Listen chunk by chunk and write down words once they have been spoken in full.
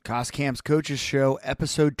Camp's Coaches Show,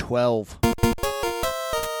 Episode 12.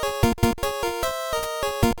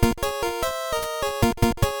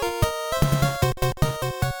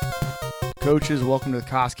 Coaches, welcome to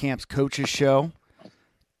the Camp's Coaches Show.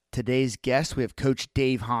 Today's guest, we have Coach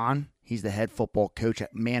Dave Hahn. He's the head football coach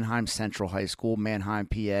at Manheim Central High School, Manheim,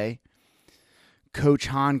 PA. Coach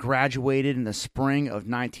Hahn graduated in the spring of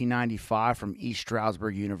 1995 from East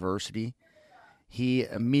Stroudsburg University. He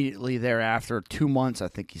immediately thereafter, 2 months, I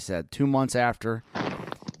think he said, 2 months after,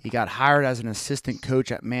 he got hired as an assistant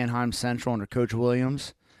coach at Manheim Central under Coach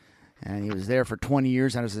Williams. And he was there for 20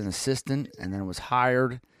 years as an assistant and then was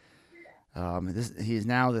hired. He is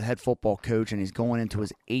now the head football coach, and he's going into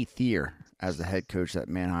his 8th year as the head coach at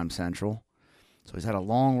Manheim Central. So he's had a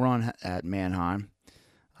long run at Manheim.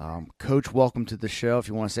 Coach, welcome to the show. If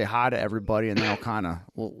you want to say hi to everybody, and then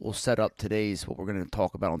we'll set up what we're going to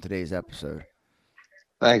talk about on today's episode.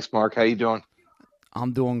 Thanks, Mark. How you doing?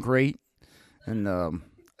 I'm doing great, and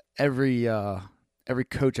every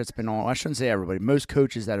coach that's been on, I shouldn't say everybody, most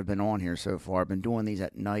coaches that have been on here so far have been doing these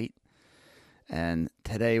at night, and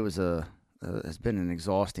today has been an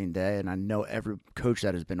exhausting day, and I know every coach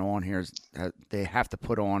that has been on here, they have to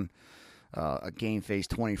put on a game face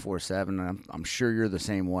 24/7, and I'm sure you're the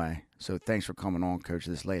same way. So thanks for coming on, Coach,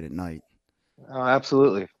 this late at night. Oh,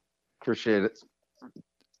 absolutely. Appreciate it.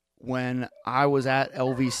 When I was at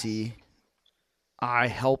LVC, I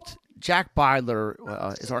helped Jack Beidler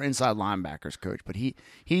is our inside linebackers coach, but he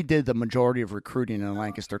did the majority of recruiting in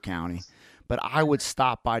Lancaster County. But I would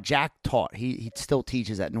stop by. Jack taught. He still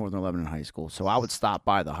teaches at Northern Lebanon High School, so I would stop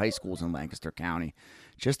by the high schools in Lancaster County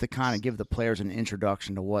just to kind of give the players an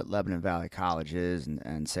introduction to what Lebanon Valley College is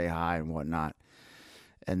and say hi and whatnot.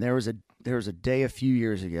 And there was a day a few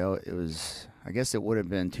years ago. I guess it would have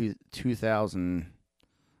been 2000.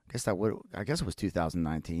 I guess it was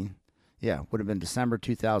 2019. Yeah, it would have been December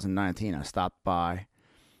 2019. I stopped by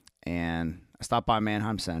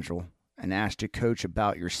Manheim Central and asked you, Coach,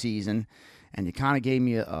 about your season, and you kind of gave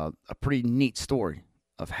me a pretty neat story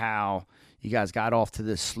of how you guys got off to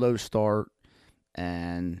this slow start,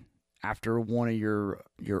 and after one of your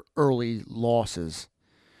early losses,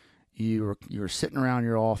 you were sitting around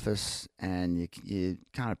your office and you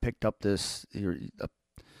kind of picked up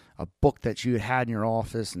a book that you had in your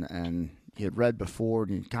office and you had read before,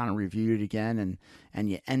 and you kind of reviewed it again,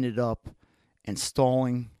 and you ended up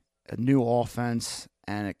installing a new offense,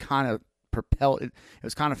 and it kind of propelled it. It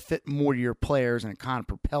was kind of fit more to your players, and it kind of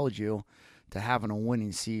propelled you to having a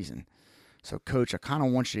winning season. So, Coach, I kind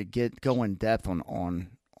of want you to go in depth on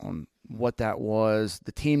what that was,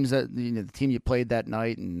 the team you played that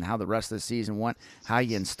night, and how the rest of the season went, how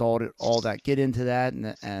you installed it, all that. Get into that,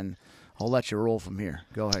 and I'll let you roll from here.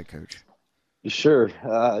 Go ahead, Coach. Sure.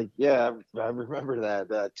 Yeah, I remember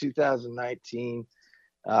that. 2019,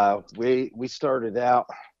 we started out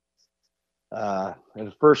in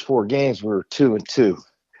the first 4 games, we were 2-2,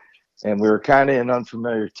 and we were kind of in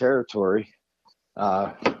unfamiliar territory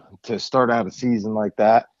to start out a season like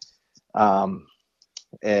that.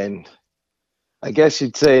 And I guess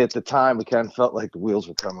you'd say at the time we kind of felt like the wheels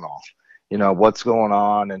were coming off. You know, what's going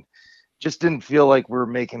on, and just didn't feel like we were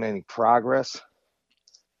making any progress.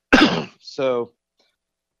 So,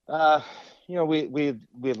 we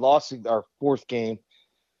had lost our 4th game,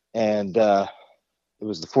 and it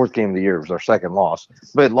was the 4th game of the year. It was our second loss,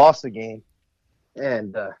 but had lost the game.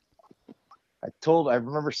 And I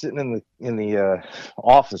remember sitting in the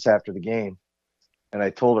office after the game, and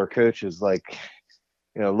I told our coaches, like,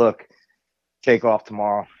 look, take off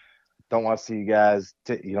tomorrow. Don't want to see you guys.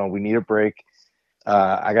 We need a break.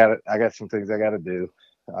 I got some things I got to do.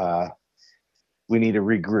 We need to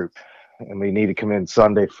regroup, and we need to come in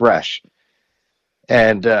Sunday fresh.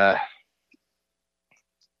 And that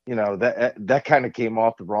kind of came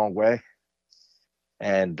off the wrong way.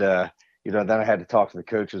 And then I had to talk to the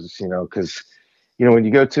coaches, because when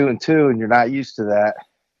you go 2-2 and you're not used to that,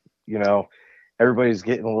 everybody's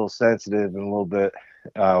getting a little sensitive and a little bit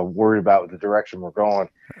worried about the direction we're going.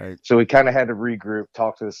 Right. So we kind of had to regroup,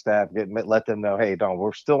 talk to the staff, let them know, hey,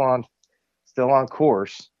 we're still on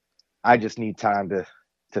course. I just need time to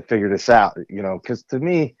figure this out, because to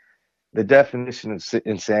me, the definition of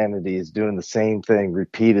insanity is doing the same thing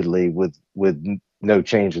repeatedly with no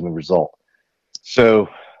change in the result. So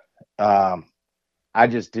I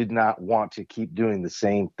just did not want to keep doing the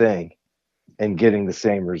same thing and getting the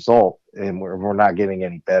same result, and we're not getting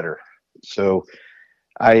any better. So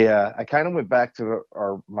I kind of went back to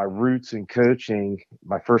my roots in coaching.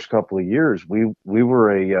 My first couple of years, we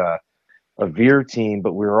were a veer team,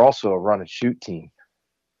 but we were also a run and shoot team.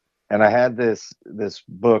 And I had this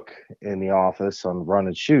book in the office on run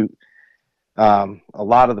and shoot, A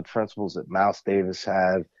lot of the principles that Mouse Davis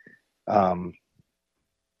had, um,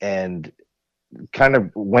 and kind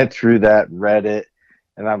of went through that, read it,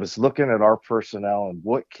 and I was looking at our personnel and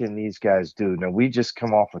what can these guys do. Now we just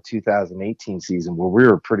come off a 2018 season where we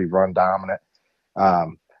were pretty run dominant.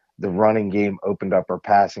 Um, the running game opened up our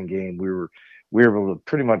passing game. We were able to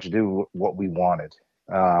pretty much do what we wanted.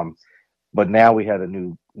 Um, but now we had a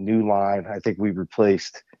new line. I think we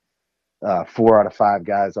replaced 4 out of 5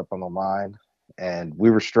 guys up on the line, and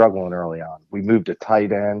we were struggling early on. We moved a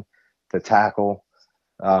tight end to tackle,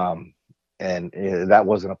 um, and that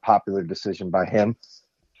wasn't a popular decision by him.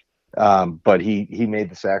 But he made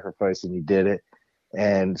the sacrifice and he did it.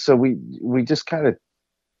 And so we just kind of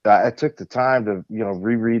I took the time to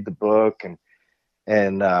reread the book,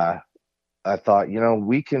 and I thought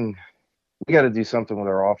we got to do something with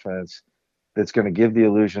our offense that's going to give the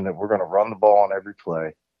illusion that we're going to run the ball on every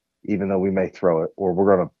play, even though we may throw it, or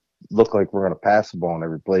we're going to look like we're going to pass the ball on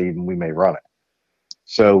every play, even we may run it.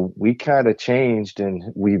 So we kind of changed and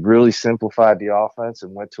we really simplified the offense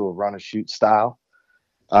and went to a run and shoot style.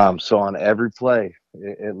 So on every play,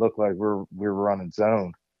 it looked like we were running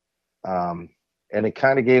zone, um, and it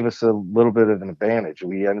kind of gave us a little bit of an advantage.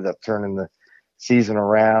 We ended up turning the season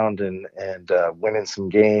around and winning some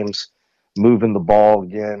games, moving the ball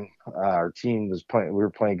again. Our team was playing; we were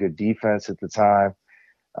playing good defense at the time,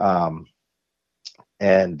 um,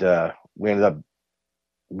 and we ended up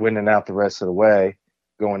winning out the rest of the way,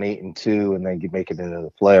 going 8-2, and then making it into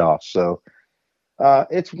the playoffs. So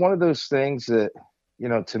it's one of those things that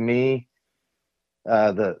to me,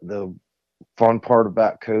 the fun part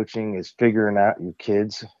about coaching is figuring out your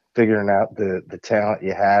kids, figuring out the talent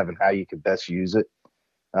you have and how you can best use it.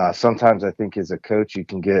 Sometimes I think as a coach, you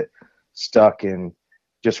can get stuck in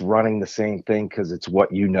just running the same thing because it's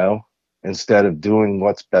what you know, instead of doing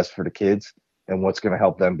what's best for the kids and what's going to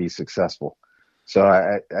help them be successful. So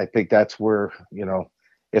I think that's where,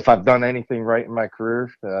 if I've done anything right in my career,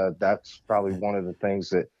 that's probably one of the things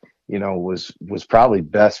that, was probably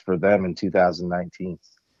best for them in 2019.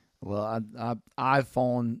 Well, I've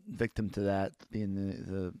fallen victim to that, being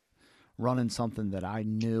the running something that I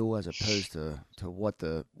knew as opposed to what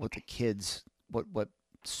the kids what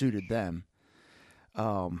suited them.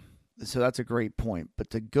 Um, so that's a great point. But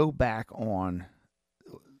to go back on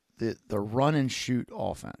the run and shoot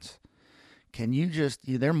offense, can you just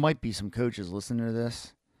there might be some coaches listening to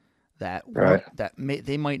this that Right. weren't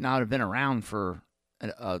they might not have been around for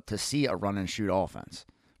to see a run and shoot offense.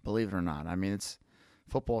 Believe it or not, I mean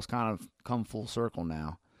football's kind of come full circle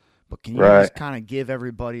now. But can you Right. just kind of give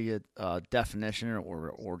everybody a definition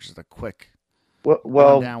or just a quick Well,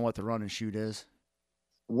 rundown what the run and shoot is?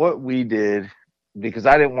 what we did, because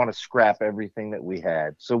I didn't want to scrap everything that we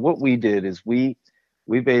had. So what we did is we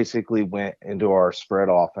basically went into our spread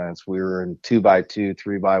offense. We were in 2-by-2,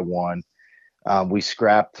 3-by-1. We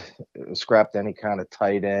scrapped any kind of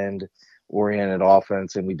tight end oriented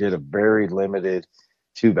offense, and we did a very limited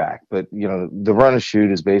two back. But the run and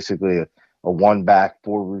shoot is basically a one back,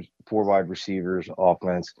 four wide receivers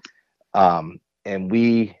offense. And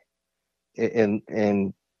we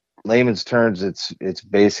in layman's terms, it's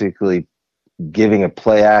basically giving a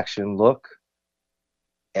play action look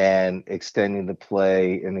and extending the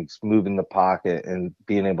play and moving the pocket and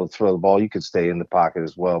being able to throw the ball. You could stay in the pocket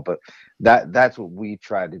as well, but that's what we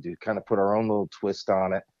tried to do. Kind of put our own little twist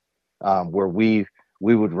on it, where we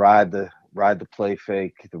would ride the play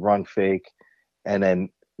fake, the run fake, and then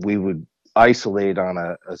we would isolate on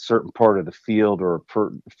a certain part of the field or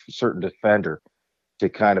certain defender to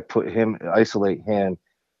kind of isolate him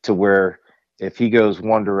to where if he goes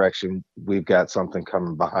one direction, we've got something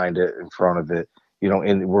coming behind it, in front of it,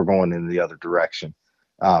 and we're going in the other direction.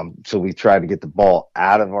 So we tried to get the ball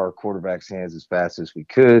out of our quarterback's hands as fast as we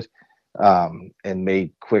could, and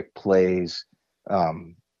made quick plays.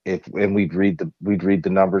 If and we'd read the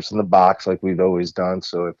numbers in the box like we've always done.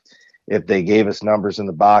 So if they gave us numbers in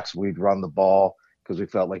the box, we'd run the ball because we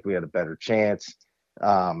felt like we had a better chance.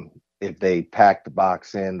 If they packed the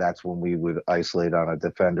box in, that's when we would isolate on a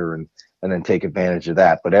defender and then take advantage of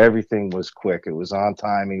that. But everything was quick. It was on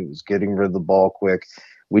timing. It was getting rid of the ball quick.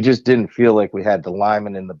 We just didn't feel like we had the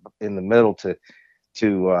lineman in the middle to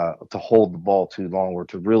hold the ball too long, or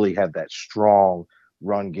to really have that strong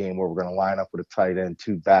run game where we're going to line up with a tight end,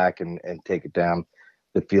 two back, and take it down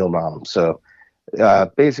the field on them. So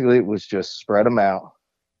basically, it was just spread them out,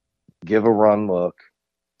 give a run look,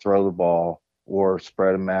 throw the ball, or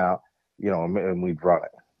spread them out, and we'd run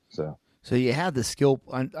it. So So you had the skill.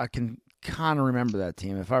 I can kind of remember that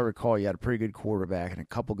team. If I recall, you had a pretty good quarterback and a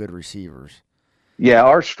couple good receivers. yeah,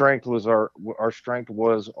 our strength was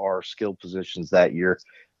our skill positions that year.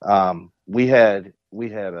 we had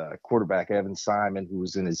a quarterback, Evan Simon, who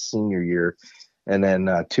was in his senior year, and then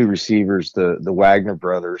two receivers, the Wagner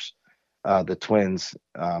brothers, the twins,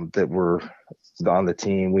 that were on the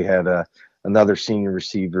team. We had another senior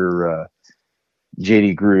receiver,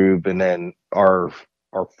 JD Groove, and then our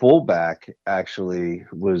fullback actually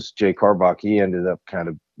was Jay Carbach. He ended up kind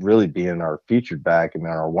of really being our featured back and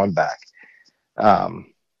then our one back.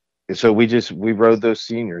 Um, so we rode those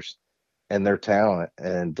seniors and their talent,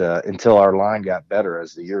 and until our line got better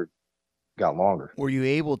as the year got longer. Were you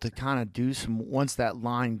able to kind of do some once that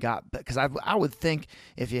line got? Because I would think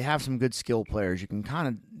if you have some good skill players, you can kind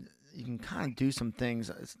of do some things.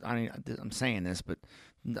 I mean, I'm saying this, but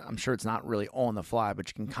I'm sure it's not really on the fly. But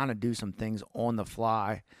you can kind of do some things on the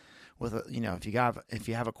fly with if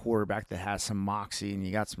you have a quarterback that has some moxie and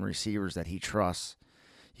you got some receivers that he trusts,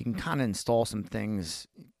 you can kind of install some things,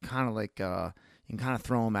 kind of like you can kind of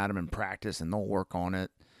throw them at him in practice and they'll work on it.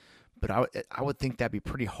 But I would think that'd be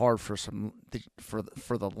pretty hard for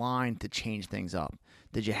the line to change things up.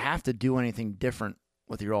 Did you have to do anything different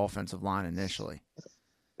with your offensive line initially?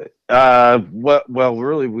 Well,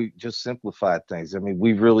 really, we just simplified things. I mean,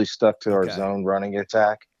 we really stuck to our zone running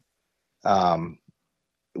attack.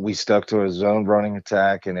 We stuck to a zone running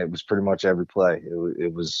attack, and it was pretty much every play.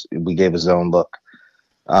 We gave a zone look.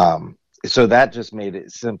 So that just made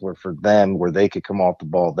it simpler for them, where they could come off the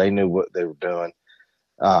ball. They knew what they were doing.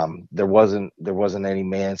 There wasn't any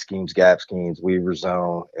man schemes, gap schemes. We were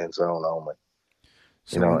zone and zone only.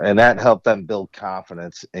 So, and that helped them build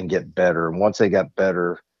confidence and get better. And once they got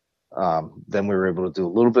better, then we were able to do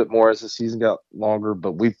a little bit more as the season got longer.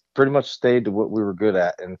 But we pretty much stayed to what we were good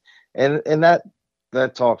at, and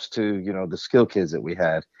that talks to the skill kids that we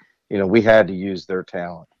had. We had to use their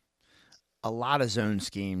talent. A lot of zone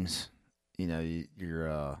schemes,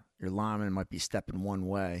 your lineman might be stepping one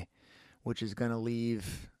way, which is going to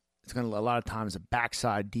leave. It's going to a lot of times a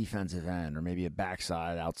backside defensive end or maybe a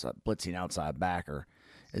backside outside blitzing outside backer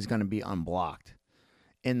is going to be unblocked.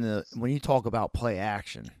 When you talk about play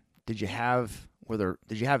action, did you have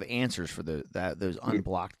answers for those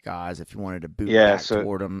unblocked guys if you wanted to boot back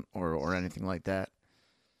toward them or anything like that?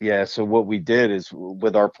 Yeah. So what we did is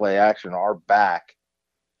with our play action, our back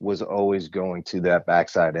was always going to that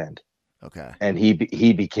backside end. Okay. And he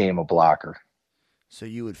became a blocker. So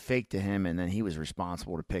you would fake to him, and then he was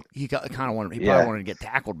responsible to pick. He probably wanted to get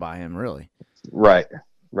tackled by him, really. Right.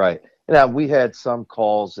 Now we had some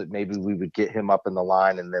calls that maybe we would get him up in the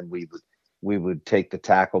line, and then we would take the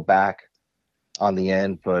tackle back on the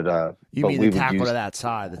end. But you mean we the tackle to that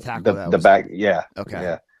side, the tackle the back? Yeah.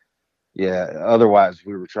 Okay. Yeah. Otherwise,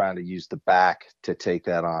 we were trying to use the back to take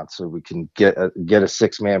that on, so we can get a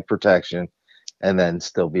 6-man protection, and then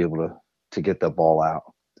still be able to get the ball out.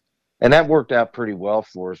 And that worked out pretty well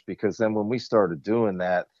for us, because then when we started doing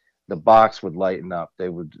that, the box would lighten up.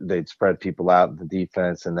 They'd spread people out in the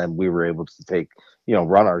defense, and then we were able to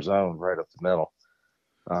run our zone right up the middle.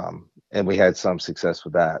 And we had some success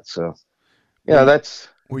with that. So,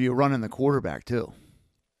 Were you running the quarterback too?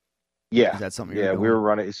 Yeah. Is that something? Yeah, we were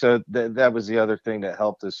running. So that was the other thing that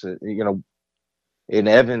helped us. In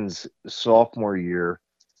Evan's sophomore year,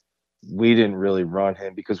 we didn't really run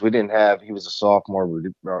him because he was a sophomore.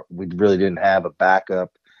 We really didn't have a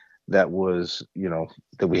backup that was,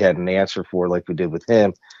 that we had an answer for like we did with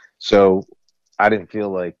him. So I didn't feel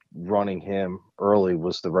like running him early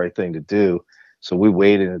was the right thing to do. So we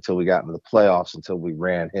waited until we got into the playoffs until we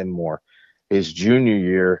ran him more. His junior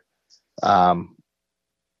year,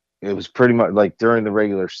 it was pretty much like during the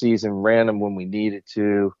regular season, ran him when we needed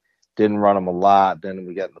to, didn't run him a lot. Then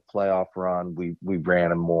we got in the playoff run, we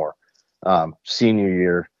ran him more. Senior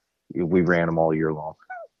year, we ran him all year long.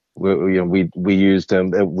 We used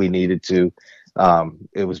him. We needed to.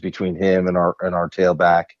 It was between him and our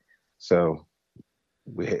tailback, so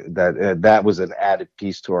that was an added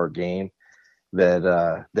piece to our game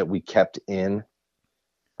that we kept in,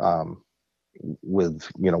 with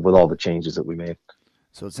all the changes that we made.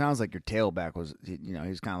 So it sounds like your tailback was, he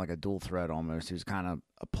was kind of like a dual threat almost. He was kind of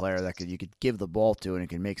a player that you could give the ball to and he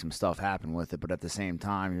could make some stuff happen with it. But at the same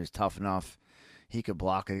time, he was tough enough. He could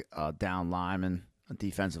block a down lineman, a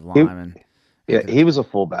defensive lineman. He was a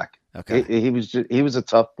fullback. Okay. He was a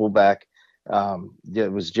tough fullback.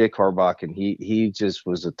 It was Jay Carbach, and he just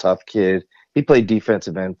was a tough kid. He played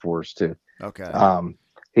defensive end for us too. Okay.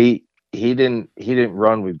 He didn't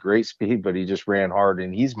run with great speed, but he just ran hard,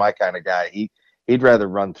 and he's my kind of guy. He'd rather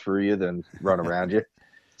run through you than run around you.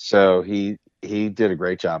 So he did a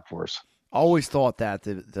great job for us. Always thought that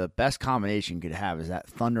the best combination you could have is that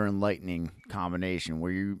thunder and lightning combination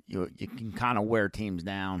where you can kind of wear teams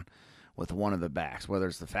down with one of the backs, whether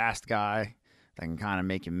it's the fast guy that can kind of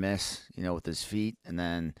make you miss, with his feet, and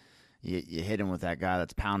then you hit him with that guy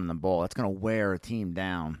that's pounding the ball. That's going to wear a team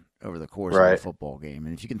down over the course of a Right. football game.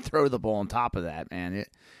 And if you can throw the ball on top of that, man,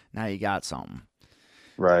 now you got something.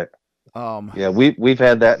 Right. Um, Yeah, we've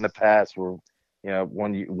had that in the past where,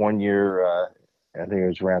 one year, I think it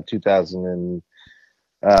was around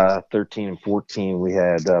 2013 and 14. We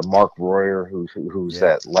had Mark Royer, who's yep,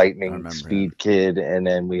 that I lightning remember him. speed kid, and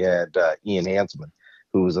then we had Ian Hansman,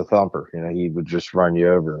 who was a thumper. He would just run you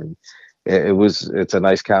over, and it's a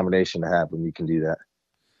nice combination to have when you can do that.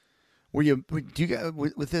 Do you guys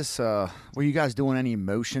with this? Were you guys doing any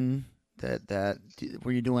motion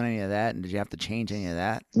were you doing any of that, and did you have to change any of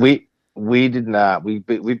that? We did not. We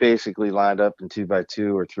basically lined up in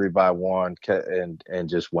 2x2 or 3x1, and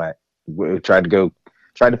just went. We tried to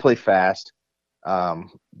play fast.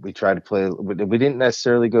 We tried to play. We didn't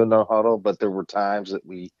necessarily go no huddle, but there were times that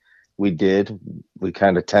we did. We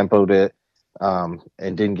kind of tempoed it, and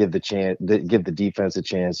didn't give the defense a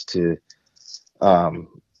chance to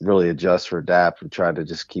really adjust or adapt. We tried to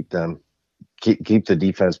just keep the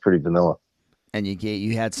defense pretty vanilla. And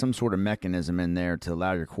you had some sort of mechanism in there to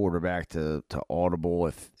allow your quarterback to audible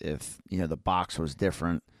if the box was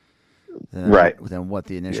different Right. than what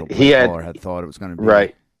the initial He play had caller had thought it was going to be.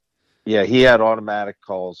 right. Yeah, he had automatic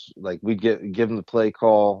calls. Like we'd give him the play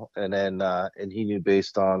call, and then and he knew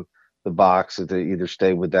based on the box that they either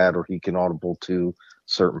stay with that or he can audible to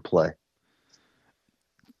certain play.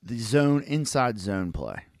 The inside zone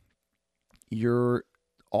play. Your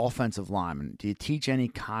offensive lineman, do you teach any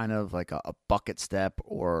kind of like a bucket step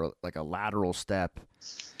or like a lateral step?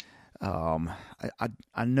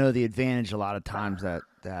 I know the advantage a lot of times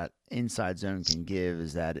that inside zone can give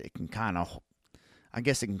is that it can kind of, I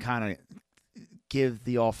guess it can kind of give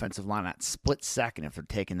the offensive line that split second if they're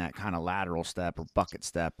taking that kind of lateral step or bucket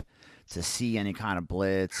step to see any kind of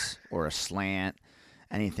blitz or a slant,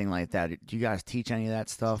 anything like that. Do you guys teach any of that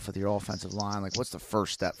stuff with your offensive line? Like, what's the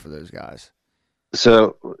first step for those guys?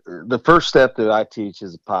 So the first step that I teach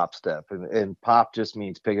is a pop step, and pop just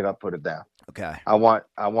means pick it up, put it down. Okay. I want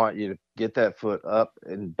you to get that foot up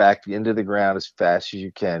and back into the ground as fast as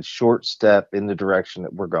you can. Short step in the direction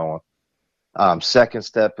that we're going. Second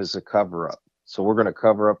step is a cover up. So we're going to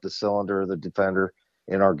cover up the cylinder of the defender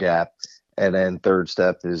in our gap, and then third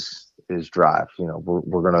step is drive.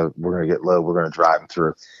 We're gonna get low. We're gonna drive them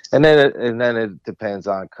through, and then it depends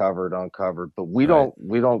on covered, uncovered. But Right.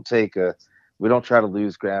 we don't try to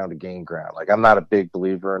lose ground to gain ground. Like I'm not a big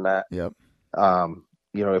believer in that. Yep.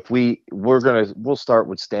 If we'll start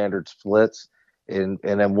with standard splits, and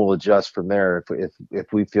then we'll adjust from there.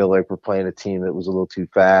 If we feel like we're playing a team that was a little too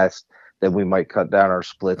fast, then we might cut down our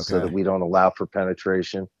splits so that Okay. we don't allow for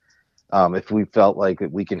penetration. If we felt like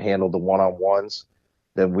that we can handle the one-on-ones,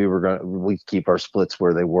 then we keep our splits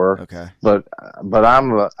where they were. Okay. But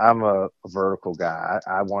I'm a vertical guy.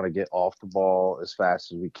 I want to get off the ball as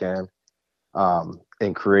fast as we can,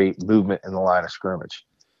 and create movement in the line of scrimmage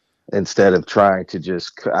instead of trying to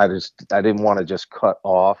I didn't want to just cut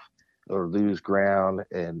off or lose ground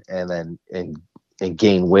and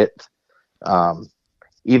gain width. Um,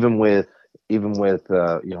 even with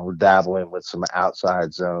we're dabbling with some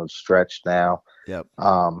outside zone stretch now, Yep.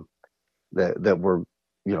 that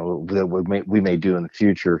we may do in the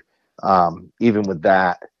future. Even with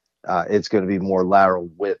that, it's going to be more lateral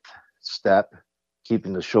width step,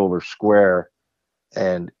 keeping the shoulder square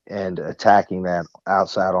and attacking that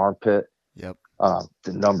outside armpit, Yep.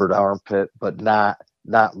 the numbered armpit, but not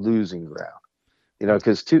losing ground.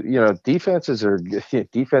 Because defenses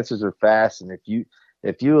are fast, and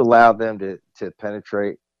if you allow them to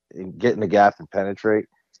penetrate and get in the gap and penetrate,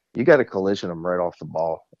 you got to collision them right off the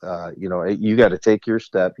ball. You got to take your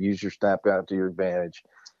step, use your step out to your advantage,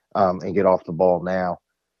 and get off the ball now.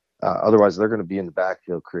 Otherwise, they're going to be in the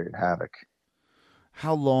backfield creating havoc.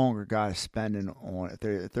 How long are guys spending on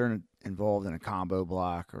if they're involved in a combo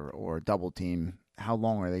block or a double team? How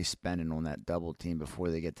long are they spending on that double team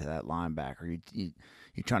before they get to that linebacker? You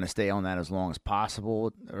trying to stay on that as long as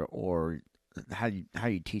possible, or how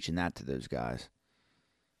you teaching that to those guys?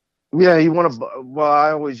 Yeah, you want to. Well,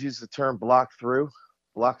 I always use the term block through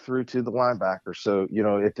to the linebacker. So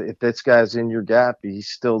if this guy's in your gap,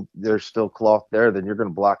 there's still cloth there. Then you're going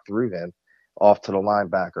to block through him off to the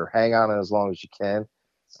linebacker. Hang on as long as you can.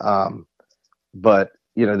 But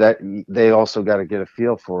that they also got to get a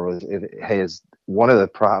feel for is one of the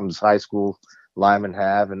problems high school linemen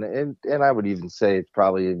have, and I would even say it's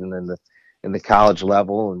probably even in the college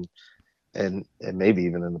level and maybe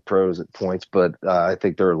even in the pros at points, but I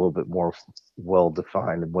think they're a little bit more well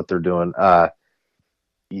defined in what they're doing.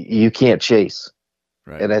 You can't chase.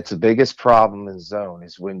 Right. And that's the biggest problem in zone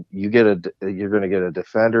is when you're going to get a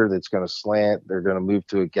defender that's going to slant, they're going to move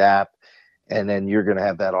to a gap, and then you're going to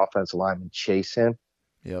have that offensive lineman chase him.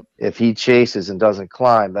 Yep. If he chases and doesn't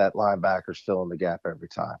climb, that linebacker's filling the gap every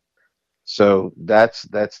time. So that's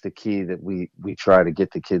the key that we try to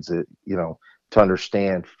get the kids to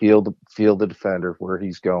understand, feel the defender where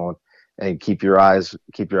he's going, and keep your eyes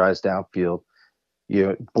downfield.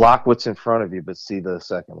 Block what's in front of you, but see the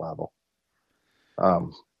second level.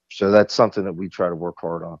 Um, so that's something that we try to work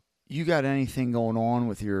hard on. You got anything going on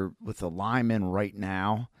with the linemen right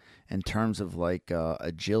now in terms of like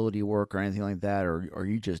agility work or anything like that, or are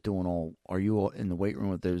you just doing all? Are you all in the weight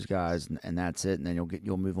room with those guys and that's it, and then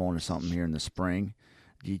you'll move on to something here in the spring?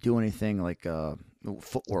 Do you do anything like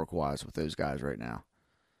footwork wise with those guys right now?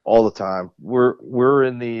 All the time. We're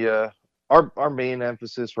in the our main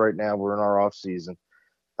emphasis right now. We're in our off season.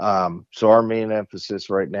 So our main emphasis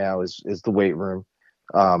right now is the weight room,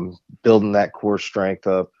 building that core strength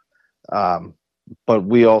up. Um, but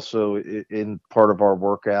we also, in part of our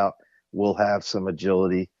workout, we'll have some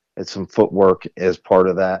agility and some footwork as part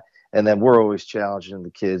of that. And then we're always challenging the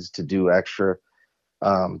kids to do extra.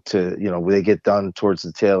 They get done towards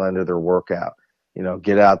the tail end of their workout.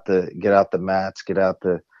 Get out the mats, get out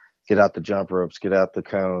the jump ropes, get out the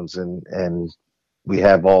cones, and we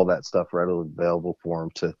have all that stuff readily available for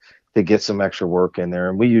them to get some extra work in there.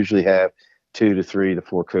 And we usually have 2 to 3 to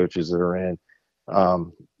 4 coaches that are in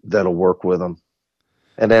that'll work with them.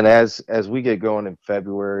 And then as we get going in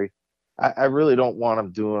February, I really don't want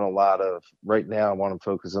them doing a lot of right now. I want them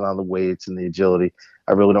focusing on the weights and the agility.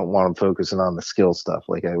 I really don't want them focusing on the skill stuff.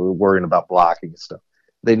 Like we're worrying about blocking and stuff.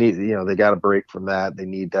 They got a break from that. They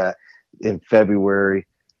need that in February,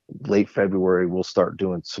 late February. We'll start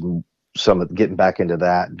doing some getting back into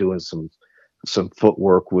that, doing some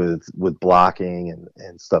footwork with blocking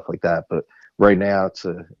and stuff like that. But right now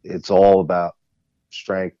it's all about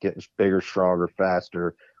strength, getting bigger, stronger,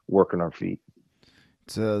 faster, working our feet.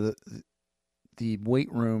 So the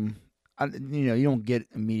weight room, you don't get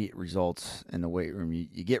immediate results in the weight room.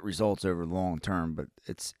 You get results over the long term, but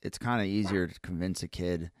it's kind of easier to convince a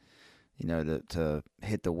kid, to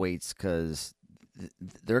hit the weights because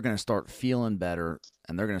they're going to start feeling better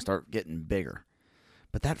and they're going to start getting bigger.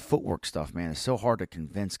 But that footwork stuff, man, is so hard to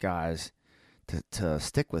convince guys to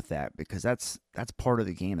stick with that because that's part of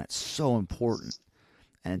the game. That's so important.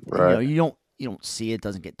 And Right. you don't see it,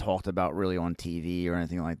 doesn't get talked about really on TV or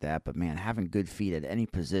anything like that. But man, having good feet at any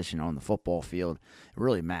position on the football field, it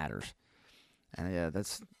really matters. And yeah,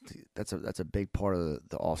 that's a big part of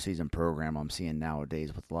the off season program I'm seeing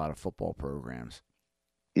nowadays with a lot of football programs.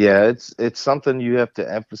 Yeah, it's something you have to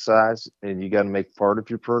emphasize, and you got to make part of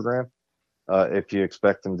your program if you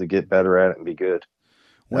expect them to get better at it and be good.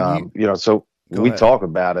 When you So Go we ahead. talk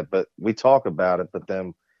about it, but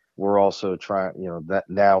then we're also trying. That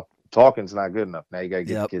now talking's not good enough. Now you got to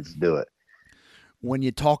get the Yep. kids to do it. When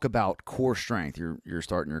you talk about core strength, you're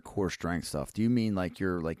starting your core strength stuff. Do you mean like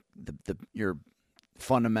your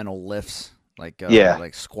fundamental lifts, Yeah,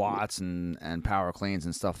 like squats and power cleans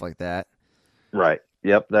and stuff like that? right.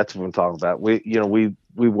 Yep, that's what I'm talking about. We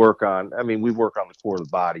work on. I mean, we work on the core of the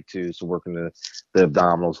body too. So working the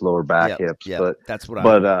abdominals, lower back, Yep, hips. yep. But That's what I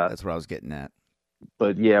but uh that's what I was getting at.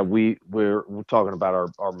 but yeah, we're talking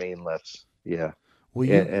about our main lifts. Yeah, Will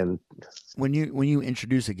and, you and when you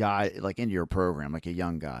introduce a guy like into your program, like a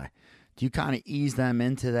young guy, do you kind of ease them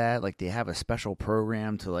into that? Like, do you have a special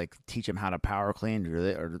program to like teach them how to power clean,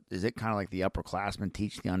 or is it kind of like the upperclassmen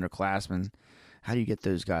teach the underclassmen? How do you get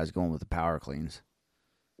those guys going with the power cleans?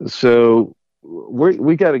 so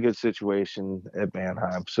we got a good situation at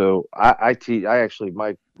Manheim. So I teach. I actually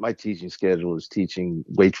my teaching schedule is teaching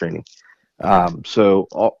weight training. Okay,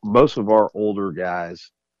 Most of our older guys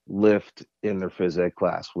lift in their phys ed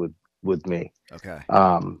class with me. okay,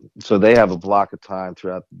 So they have a block of time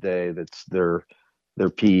throughout the day that's their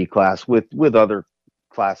PE class with other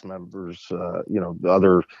class members,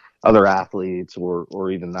 other athletes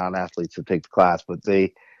or even non-athletes that take the class, but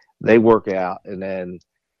they work out and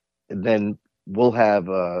then we'll have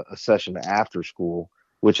a session after school,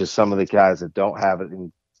 which is some of the guys that don't have it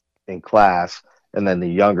in class, and then the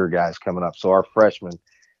younger guys coming up. So our freshmen,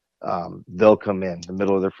 they'll come in the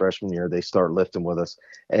middle of their freshman year. They start lifting with us,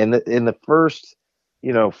 and in the first,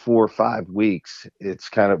 4 or 5 weeks, it's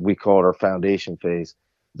kind of we call it our foundation phase.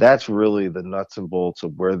 That's really the nuts and bolts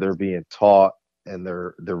of where they're being taught, and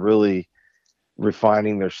they're really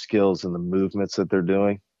refining their skills and the movements that they're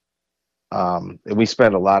doing. And we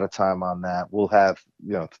spend a lot of time on that. We'll have,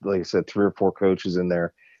 like I said, 3 or 4 coaches in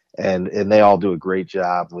there, and they all do a great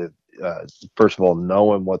job with, first of all,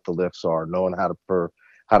 knowing what the lifts are, knowing how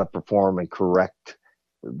to perform and correct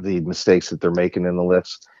the mistakes that they're making in the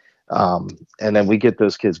lifts. And then we get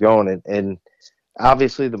those kids going, and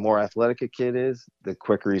obviously the more athletic a kid is, the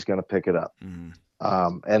quicker he's going to pick it up. Mm.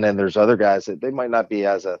 And then there's other guys that they might not be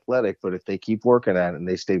as athletic, but if they keep working at it and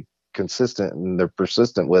they stay consistent and they're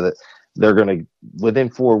persistent with it, they're going to, within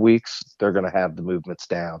 4 weeks, they're going to have the movements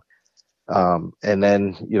down. And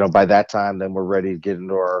then, by that time, then we're ready to get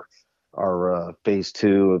into our phase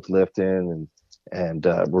 2 of lifting, and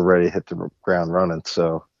we're ready to hit the ground running.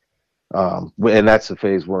 So, and that's the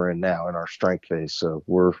phase we're in now, in our strength phase. So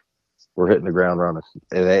we're hitting the ground running,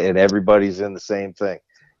 and everybody's in the same thing.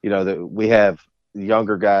 That we have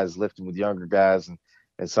younger guys lifting with younger guys,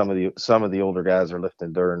 and some of the older guys are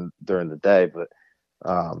lifting during the day, but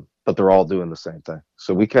they're all doing the same thing.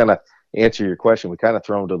 So we kind of answer your question. We kind of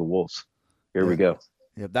throw them to the wolves. Here we go.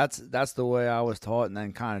 Yeah, that's the way I was taught, and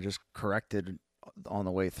then kind of just corrected on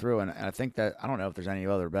the way through. And I think that, I don't know if there's any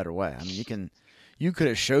other better way. I mean, you could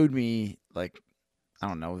have showed me, like, I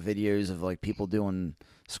don't know, videos of like people doing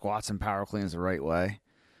squats and power cleans the right way,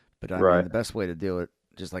 but I mean, the best way to do it,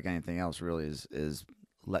 just like anything else, really is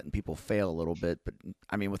letting people fail a little bit. But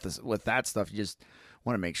I mean, with that stuff, you just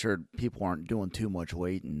want to make sure people aren't doing too much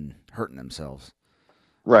weight and hurting themselves.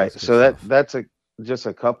 Right. So that's just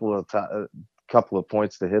a couple of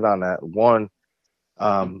points to hit on that. One,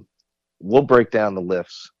 we'll break down the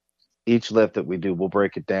lifts. Each lift that we do, we'll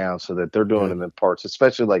break it down so that they're doing them in parts,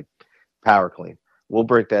 especially like power clean. We'll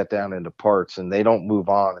break that down into parts, and they don't move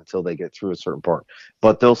on until they get through a certain part.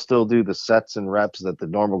 But they'll still do the sets and reps that the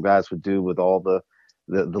normal guys would do with all the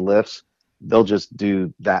lifts. They'll just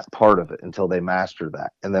do that part of it until they master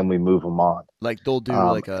that, and then we move them on. Like they'll do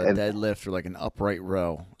like a deadlift or like an upright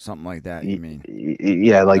row, something like that. You mean?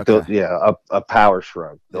 Yeah, like a power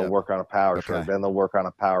shrug. They'll work on a power shrug, then they'll work on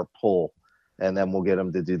a power pull, and then we'll get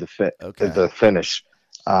them to do the finish.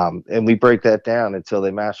 And we break that down until they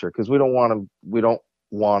master it, because we don't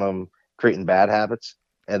want them creating bad habits,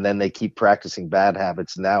 and then they keep practicing bad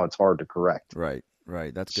habits. Now it's hard to correct. Right.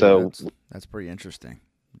 That's good. So that's pretty interesting.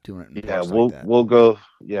 Doing it in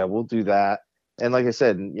we'll do that. And like I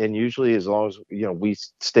said, and usually as long as we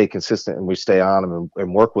stay consistent and we stay on them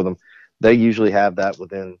and work with them, they usually have that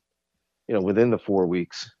within the 4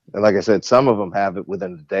 weeks. And like I said, some of them have it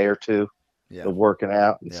within a day or two of working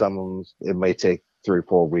out, and some of them it may take 3 or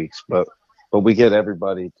 4 weeks, but we get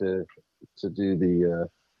everybody to do the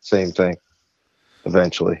same thing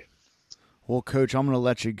eventually. Well, Coach, I'm going to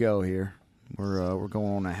let you go here. We're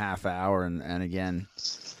going on a half hour, and again,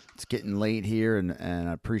 it's getting late here, and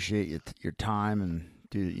I appreciate your time, and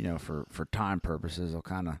for time purposes, I'll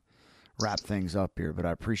kind of wrap things up here. But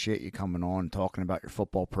I appreciate you coming on and talking about your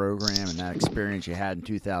football program and that experience you had in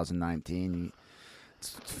 2019. It's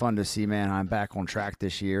fun to see Manheim back on track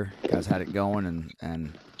this year. You guys had it going,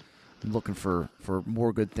 and I'm looking for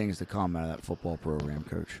more good things to come out of that football program,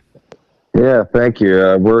 Coach. Yeah, thank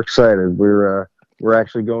you. We're excited. We're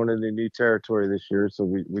actually going into new territory this year, so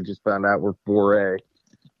we just found out we're 4A.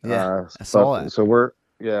 Yeah, I saw that. So we're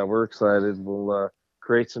excited. We'll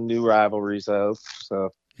create some new rivalries, I hope. So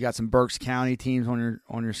you got some Berks County teams on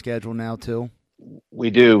your schedule now too.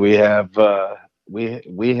 We do. We have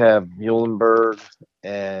Muhlenberg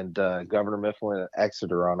and Governor Mifflin and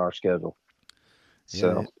Exeter on our schedule.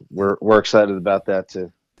 So we're excited about that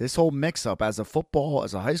too. This whole mix-up as a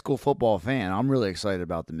high school football fan, I'm really excited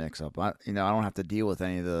about the mix-up. I don't have to deal with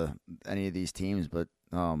any of these teams, but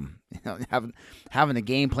having a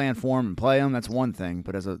game plan for them and play them, that's one thing.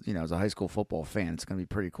 But as a high school football fan, it's going to be a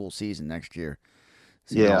pretty cool season next year.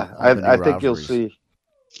 I think you'll see.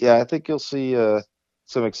 Yeah, I think you'll see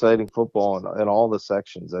some exciting football in all the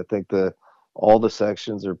sections. I think all the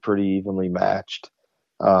sections are pretty evenly matched,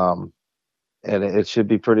 and it should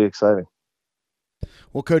be pretty exciting.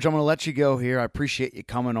 Well, Coach, I'm going to let you go here. I appreciate you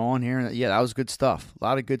coming on here. Yeah, that was good stuff. A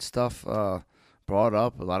lot of good stuff brought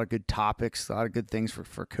up, a lot of good topics, a lot of good things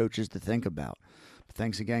for coaches to think about. But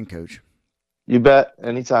thanks again, Coach. You bet.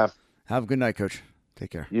 Anytime. Have a good night, Coach.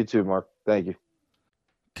 Take care. You too, Mark. Thank you.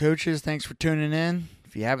 Coaches, thanks for tuning in.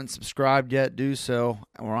 If you haven't subscribed yet, do so.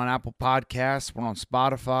 We're on Apple Podcasts. We're on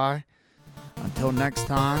Spotify. Until next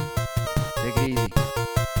time, take it easy.